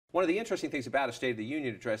One of the interesting things about a State of the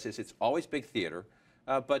Union address is it's always big theater,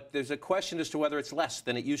 but there's a question as to whether it's less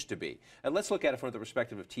than it used to be. And let's look at it from the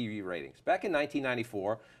perspective of TV ratings. Back in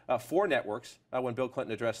 1994, 4 networks, when Bill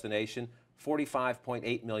Clinton addressed the nation,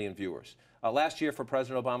 45.8 million viewers. Last year for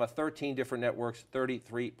President Obama, 13 different networks,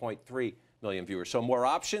 33.3 million viewers. So more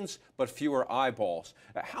options, but fewer eyeballs.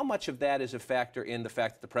 How much of that is a factor in the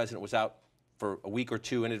fact that the president was out for a week or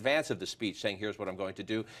two in advance of the speech saying, here's what I'm going to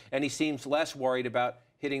do, and he seems less worried about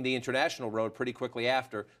hitting the international road pretty quickly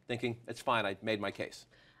after, thinking, it's fine, I made my case?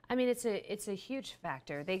 I mean, it's a huge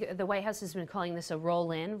factor. The White House has been calling this a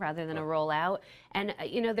roll-in rather than a roll-out. And,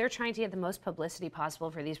 you know, they're trying to get the most publicity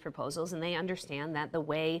possible for these proposals, and they understand that the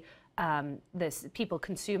way people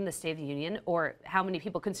consume the State of the Union, or how many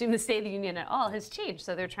people consume the State of the Union at all, has changed.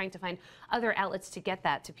 So they're trying to find other outlets to get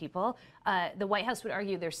that to people. The White House would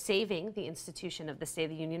argue they're saving the institution of the State of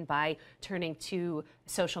the Union by turning to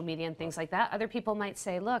social media and things like that. Other people might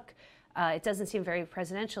say, look, it doesn't seem very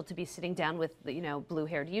presidential to be sitting down with, you know,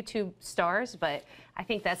 blue-haired YouTube stars, but I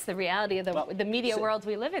think that's the reality of the media world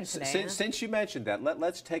we live in today. Since you mentioned that,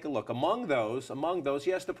 let's take a look. Among those,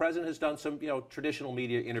 yes, the president has done some, you know, traditional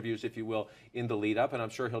media interviews, if you will, in the lead-up, and I'm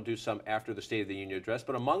sure he'll do some after the State of the Union address.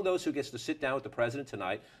 But among those who gets to sit down with the president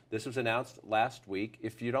tonight, this was announced last week.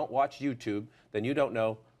 If you don't watch YouTube, then you don't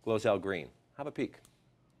know Glozell Green. Have a peek.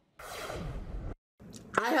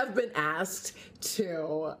 I have been asked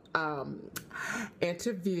to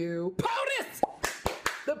interview POTUS,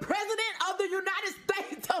 the President of the United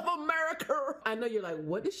States of America. I know you're like,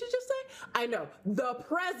 what did she just say? I know, the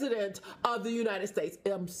President of the United States.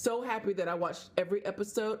 I'm so happy that I watched every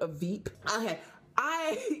episode of Veep.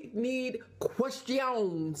 I need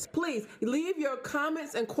questions. Please leave your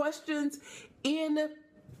comments and questions in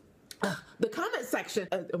the comment section.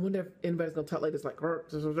 I wonder if anybody's gonna talk like this, like, I'm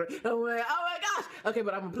like, oh my gosh. Okay,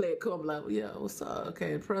 but I'm gonna play it cool. I'm like, yeah, what's up?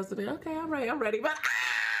 Okay, President. Okay, I'm ready. But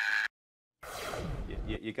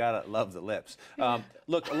you gotta love the lips.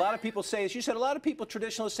 Look, a lot of people say, as you said, a lot of people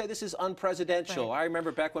traditionalists say this is unpresidential. Right. I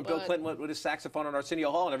remember back when Bill Clinton went with his saxophone on Arsenio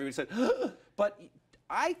Hall, and everybody said, but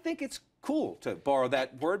I think it's cool, to borrow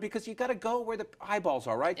that word, because you got to go where the eyeballs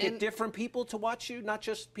are, right? Get different people to watch you, not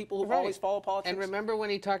just people who always follow politics. And remember when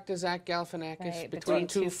he talked to Zach Galifianakis, between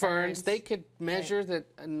two ferns, they could measure that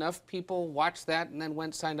enough people watched that and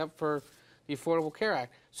then signed up for the Affordable Care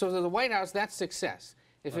Act. So to the White House, that's success.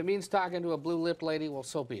 If it means talking to a blue-lipped lady, well,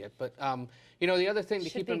 so be it. But you know, the other thing to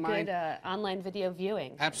keep in mind, good online video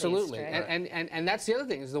viewing. Absolutely, least, right? and that's the other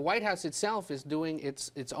thing, is the White House itself is doing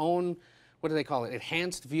its own, what do they call it,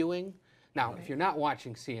 enhanced viewing. Now, if you're not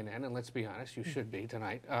watching CNN, and let's be honest, you should be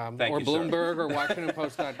tonight, or Bloomberg or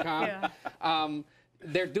WashingtonPost.com,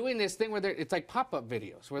 they're doing this thing where it's like pop-up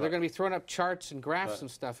videos, where they're going to be throwing up charts and graphs and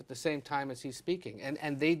stuff at the same time as he's speaking.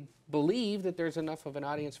 And they believe that there's enough of an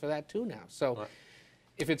audience for that, too, now. So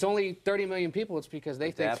if it's only 30 million people, it's because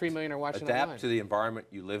they think 3 million are watching online. Adapt to the environment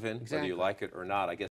you live in, whether you like it or not, I guess.